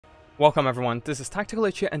Welcome everyone, this is Tactical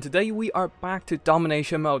Itch here, and today we are back to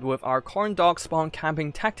Domination mode with our Khorne dog spawn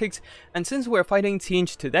camping tactics. And since we're fighting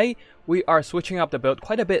teams today, we are switching up the build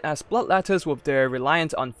quite a bit, as Bloodletters with their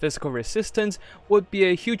reliance on physical resistance would be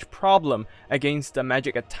a huge problem against the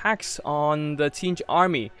magic attacks on the Tinge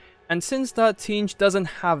army. And since the Tinge doesn't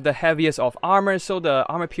have the heaviest of armor, so the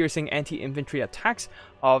armor-piercing anti-infantry attacks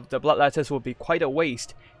of the Bloodletters will be quite a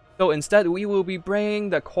waste. So instead, we will be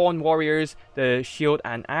bringing the Khorne warriors, the shield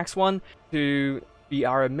and axe one, to be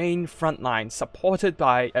our main front line, supported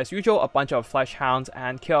by, as usual, a bunch of flesh hounds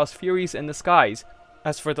and chaos furies in the skies.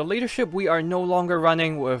 As for the leadership, we are no longer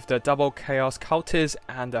running with the double chaos cultists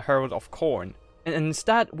and the herald of Khorne. And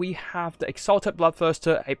instead, we have the exalted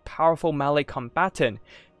bloodthirster, a powerful melee combatant.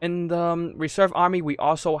 In the reserve army, we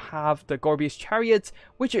also have the Chariots,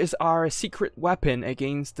 which is our secret weapon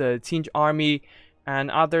against the Tinge army.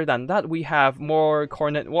 And other than that, we have more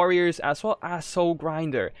Khorne warriors as well as Soul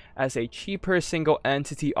Grinder as a cheaper single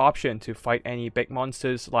entity option to fight any big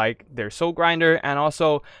monsters like their Soul Grinder and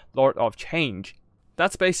also Lord of Change.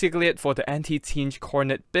 That's basically it for the anti-Tinge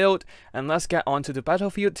Khorne build, and let's get onto the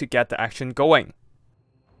battlefield to get the action going.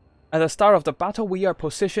 At the start of the battle, we are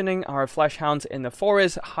positioning our flesh hounds in the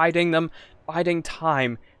forest, hiding them, biding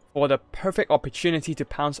time for the perfect opportunity to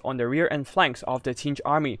pounce on the rear and flanks of the Tinge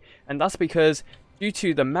army. And that's because due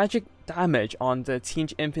to the magic damage on the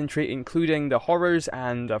Tinge infantry, including the Horrors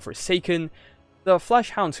and the Forsaken, the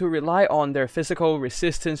Flesh Hounds who rely on their physical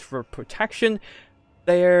resistance for protection,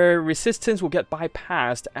 their resistance will get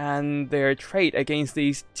bypassed and their trade against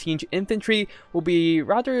these Tinge infantry will be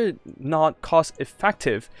rather not cost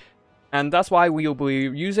effective. And that's why we will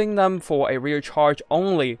be using them for a rear charge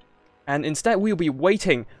only. And instead we will be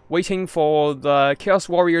waiting for the Chaos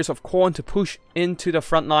Warriors of Khorne to push into the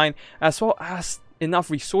front line, as well as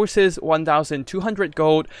enough resources, 1,200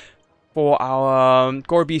 gold, for our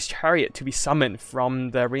Gorby's Chariot to be summoned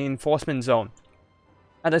from the reinforcement zone.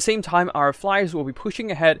 At the same time, our flyers will be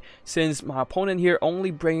pushing ahead, since my opponent here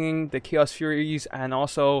only bringing the Chaos Furies and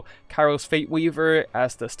also Carol's Fate Weaver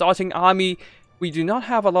as the starting army. We do not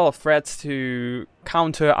have a lot of threats to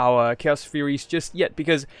counter our Chaos Furies just yet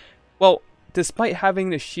because, well, despite having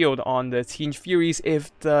the shield on the Tinge Furies,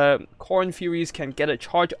 if the Khorne Furies can get a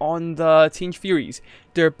charge on the Tinge Furies,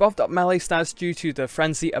 their buffed up melee stats due to the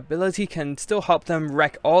Frenzy ability can still help them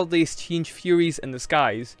wreck all these Tinge Furies in the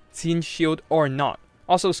skies, Tinge shield or not.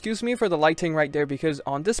 Also, excuse me for the lighting right there, because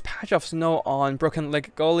on this patch of snow on Broken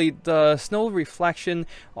Lake Gully, the snow reflection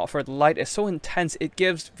for the light is so intense it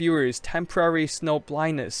gives viewers temporary snow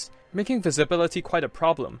blindness, making visibility quite a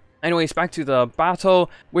problem. Anyways, back to the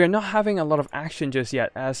battle. We are not having a lot of action just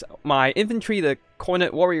yet, as my infantry, the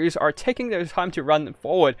Khorne warriors, are taking their time to run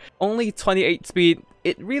forward. Only 28 speed,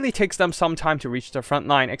 it really takes them some time to reach the front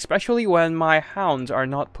line, especially when my hounds are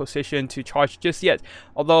not positioned to charge just yet.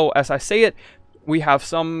 Although, as I say it, we have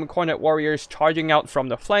some Khorne warriors charging out from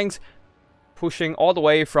the flanks, pushing all the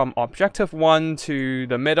way from objective 1 to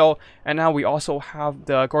the middle, and now we also have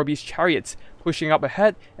the Gorby's Chariots pushing up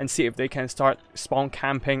ahead and see if they can start spawn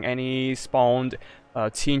camping any spawned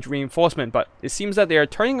Tinge reinforcement. But it seems that they are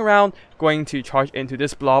turning around, going to charge into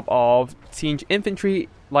this blob of Tinge infantry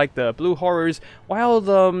like the Blue Horrors, while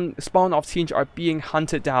the spawn of Tinge are being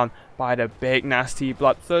hunted down by the big nasty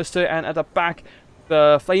Bloodthirster, and at the back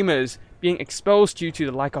the Flamers, being exposed due to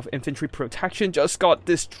the lack of infantry protection, just got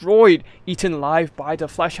destroyed, eaten alive by the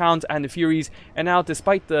Flesh Hounds and the Furies. And now,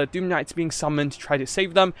 despite the Doom Knights being summoned to try to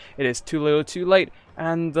save them, it is too little too late,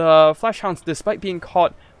 and the Flesh Hounds, despite being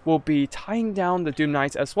caught, will be tying down the Doom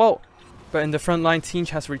Knights as well. But in the front line,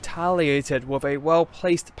 Tinge has retaliated with a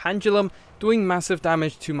well-placed pendulum, doing massive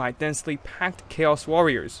damage to my densely packed Chaos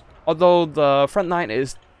Warriors. Although the front line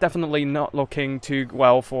is definitely not looking too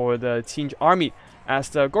well for the Tinge army, as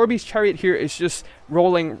the Gorby's Chariot here is just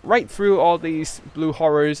rolling right through all these Blue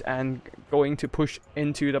Horrors and going to push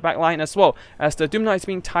into the back line, as well as the Doom Knights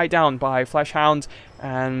being tied down by Flesh Hounds,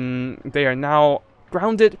 and they are now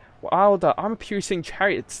grounded, while the armor-piercing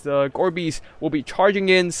Chariots, the Gorbys, will be charging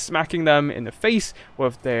in, smacking them in the face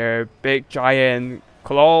with their big giant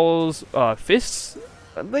claws, fists.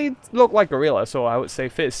 They look like gorillas, so I would say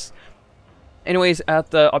fists. Anyways,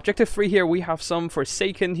 at the objective 3 here, we have some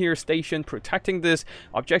Forsaken here stationed protecting this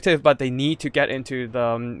objective, but they need to get into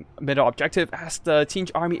the middle objective, as the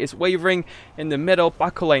Tinge army is wavering in the middle,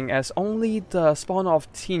 buckling, as only the spawn of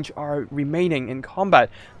Tinge are remaining in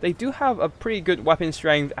combat. They do have a pretty good weapon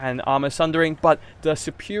strength and armor sundering, but the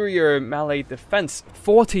superior melee defense,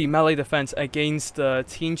 40 melee defense against the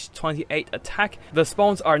Tinge 28 attack, the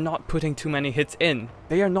spawns are not putting too many hits in.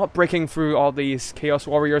 they are not breaking through all these Chaos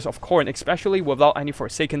Warriors of Khorne, especially without any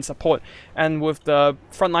Forsaken support. And with the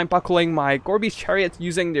frontline buckling, my Gorby's Chariots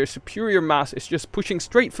using their superior mass is just pushing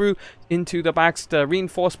straight through into the backs. The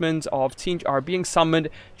reinforcements of Tinge are being summoned,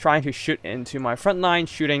 trying to shoot into my front line,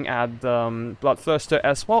 shooting at the Bloodthirster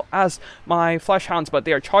as well as my Flash Hounds, but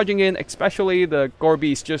they are charging in, especially the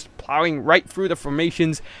Gorby's just plowing right through the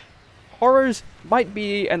formations. Horrors might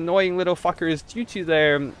be annoying little fuckers due to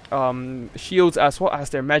their shields as well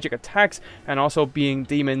as their magic attacks, and also being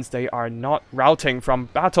demons, they are not routing from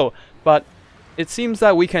battle. But it seems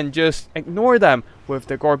that we can just ignore them with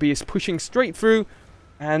the Gorbies pushing straight through,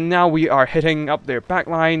 and now we are hitting up their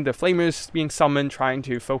backline, the Flamers being summoned, trying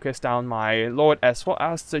to focus down my Lord as well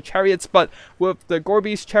as the Chariots, but with the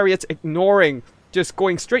Gorbies Chariots ignoring, just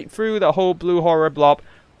going straight through the whole blue horror blob.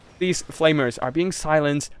 These Flamers are being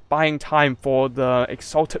silenced, buying time for the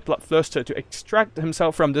Exalted Bloodthirster to extract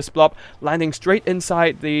himself from this blob, landing straight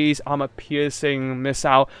inside these armor-piercing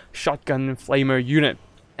missile shotgun Flamer unit.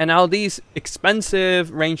 And now these expensive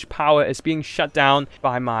ranged power is being shut down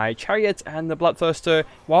by my Chariots and the Bloodthirster,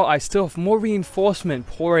 while I still have more reinforcement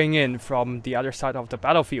pouring in from the other side of the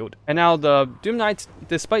battlefield. And now the Doom Knights,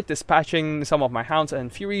 despite dispatching some of my Hounds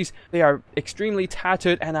and Furies, they are extremely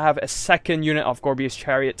tattered, and I have a second unit of Gorbius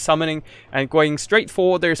Chariot summoning and going straight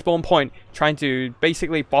for their spawn point, trying to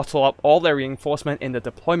basically bottle up all their reinforcement in the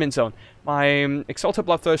deployment zone. My Exalted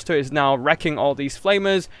Bloodthirster is now wrecking all these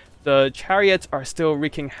Flamers. The Chariots are still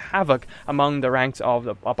wreaking havoc among the ranks of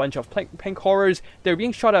a bunch of pink horrors. They're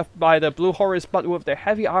being shot at by the blue horrors, but with their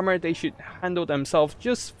heavy armor, they should handle themselves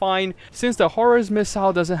just fine, since the horrors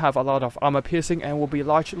missile doesn't have a lot of armor piercing and will be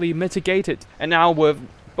largely mitigated. And now with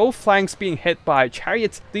both flanks being hit by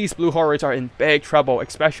Chariots, these blue horrors are in big trouble,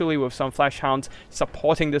 especially with some Flash Hounds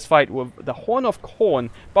supporting this fight, with the Horn of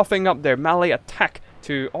Khorne buffing up their melee attack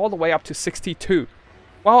to all the way up to 62.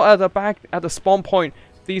 While at the back, at the spawn point,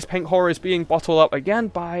 these pink horrors being bottled up again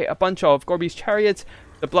by a bunch of Gorby's Chariots.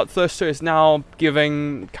 The Bloodthirster is now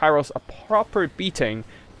giving Kairos a proper beating,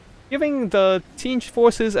 giving the Tinge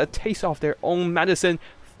forces a taste of their own medicine,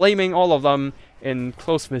 flaming all of them in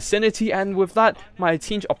close vicinity, and with that, my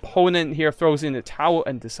Tinge opponent here throws in the towel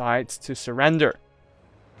and decides to surrender.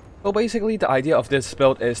 So basically, the idea of this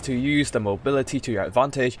build is to use the mobility to your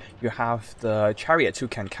advantage. You have the Chariots who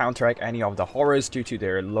can counteract any of the horrors due to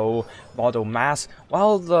their low model mass,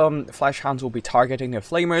 while the Flash Hounds will be targeting the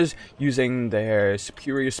Flamers, using their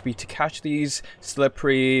superior speed to catch these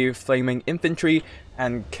slippery flaming infantry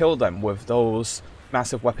and kill them with those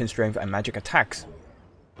massive weapon strength and magic attacks.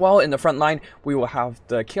 While in the front line, we will have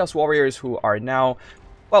the Chaos Warriors who are now,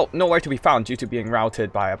 well, nowhere to be found due to being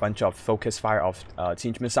routed by a bunch of focus fire of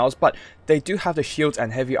Tinge missiles, but they do have the shields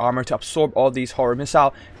and heavy armor to absorb all these horror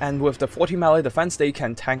missiles, and with the 40 melee defense, they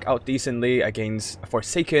can tank out decently against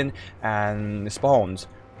Forsaken and Spawns.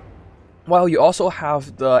 While you also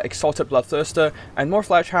have the Exalted Bloodthirster and more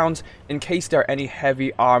Flash Hounds in case there are any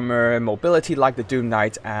heavy armor mobility like the Doom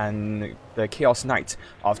Knight and the Chaos Knight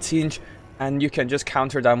of Tinge, and you can just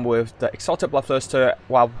counter them with the Exalted Bloodthirster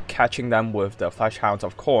while catching them with the Flash Hounds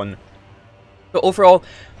of Khorne. So overall,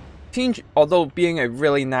 Tinge, although being a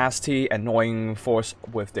really nasty, annoying force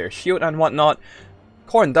with their shield and whatnot,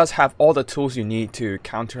 Khorne does have all the tools you need to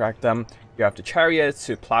counteract them. You have the Chariots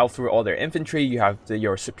to plow through all their infantry, you have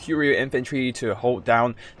your superior infantry to hold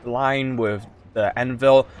down the line with the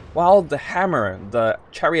anvil, while the hammer, the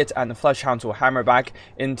Chariots and the Flash Hounds will hammer back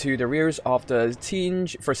into the rears of the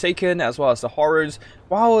Tinge, Forsaken, as well as the Horrors,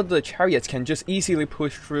 while the Chariots can just easily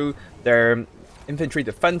push through their infantry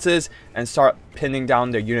defenses and start pinning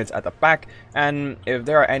down their units at the back. And if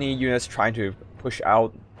there are any units trying to push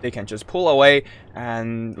out, they can just pull away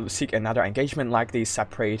and seek another engagement like these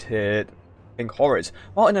separated pink horrors.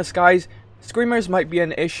 While in the skies, Screamers might be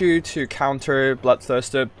an issue to counter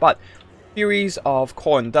Bloodthirster, but Furies of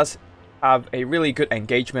Khorne does have a really good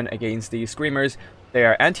engagement against these Screamers. They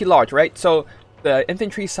are anti-large, right? So the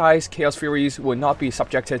infantry size Chaos Furies will not be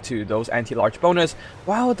subjected to those anti-large bonus,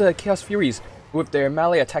 while the Chaos Furies, with their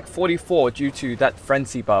melee attack 44 due to that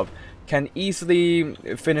frenzy buff, can easily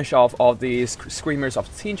finish off all these Screamers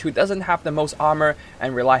of Tinge who doesn't have the most armor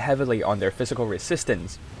and rely heavily on their physical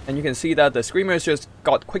resistance. And you can see that the Screamers just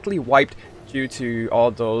got quickly wiped due to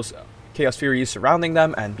all those Chaos Furies surrounding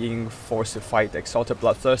them and being forced to fight the Exalted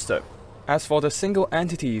Bloodthirster. As for the single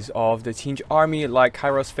entities of the Tinge army like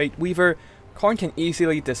Kairos Fate Weaver, Khorne can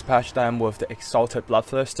easily dispatch them with the Exalted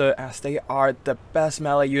Bloodthirster as they are the best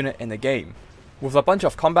melee unit in the game. With a bunch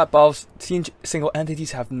of combat buffs, Siege single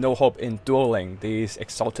entities have no hope in dueling these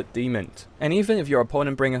exalted demons. And even if your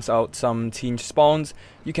opponent brings out some Siege spawns,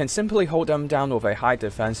 you can simply hold them down with a high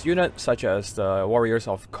defense unit such as the Warriors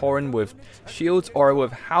of Khorne with shields or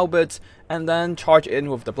with halberds, and then charge in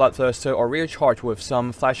with the Bloodthirster or rear charge with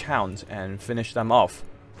some Flesh Hounds and finish them off.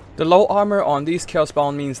 The low armor on these kill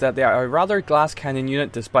spawn means that they are a rather glass cannon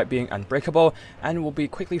unit despite being unbreakable, and will be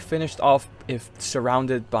quickly finished off if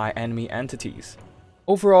surrounded by enemy entities.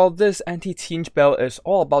 Overall, this anti-Siege build is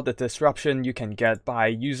all about the disruption you can get by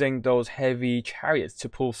using those heavy chariots to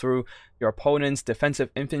pull through your opponent's defensive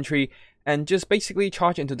infantry and just basically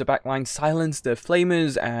charge into the backline, silence the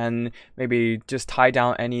flamers, and maybe just tie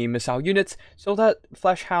down any missile units so that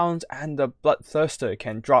Flesh Hounds and the Bloodthirster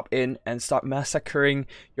can drop in and start massacring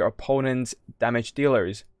your opponent's damage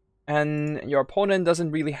dealers. And your opponent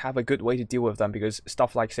doesn't really have a good way to deal with them because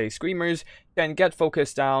stuff like, say, Screamers can get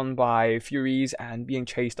focused down by Furies and being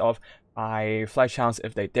chased off by Flesh Hounds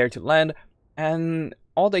if they dare to land, and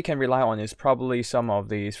all they can rely on is probably some of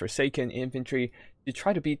these Forsaken infantry to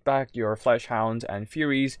try to beat back your Flesh Hounds and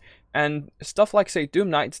Furies. And stuff like, say, Doom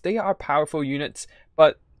Knights, they are powerful units,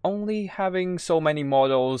 but only having so many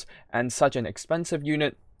models and such an expensive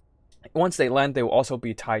unit, once they land, they will also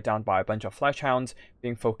be tied down by a bunch of Flesh Hounds,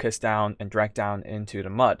 being focused down and dragged down into the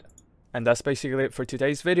mud. And that's basically it for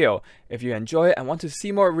today's video. If you enjoy it and want to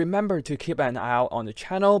see more, remember to keep an eye out on the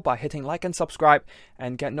channel by hitting like and subscribe,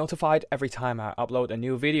 and get notified every time I upload a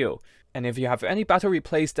new video. And if you have any battle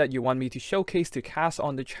replays that you want me to showcase to cast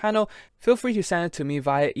on the channel, feel free to send it to me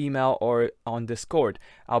via email or on Discord.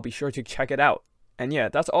 I'll be sure to check it out. And yeah,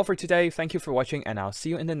 that's all for today. Thank you for watching, and I'll see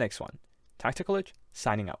you in the next one. Tactical Lich,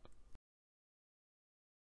 signing out.